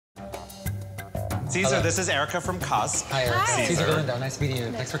Cesar, hello. This is Erica from Cusp. Hi, Erica. Hi. Cesar Galindo. Nice meeting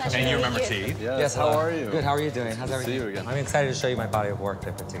you. Thanks for coming. And you remember T? Yes, how are you? Good, how are you doing? How's everything? See you again. I'm excited to show you my body of work that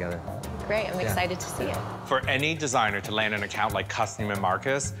I put together. Great, I'm excited to see it. For any designer to land an account like Custom and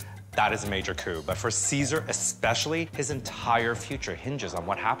Marcus, that is a major coup. But for Cesar especially, his entire future hinges on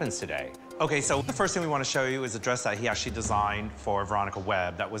what happens today. Okay, so the first thing we want to show you is a dress that he actually designed for Veronica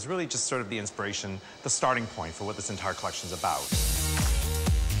Webb that was really just sort of the inspiration, the starting point for what this entire collection is about.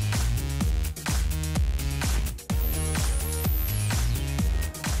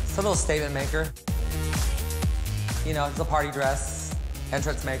 It's a little statement maker. You know, it's a party dress,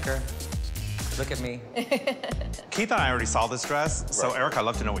 entrance maker. Look at me. Keith and I already saw this dress, so Erica, I'd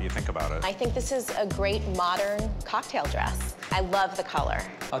love to know what you think about it. I think this is a great modern cocktail dress. I love the color.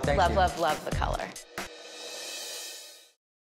 Oh, thank you. you. Love the color.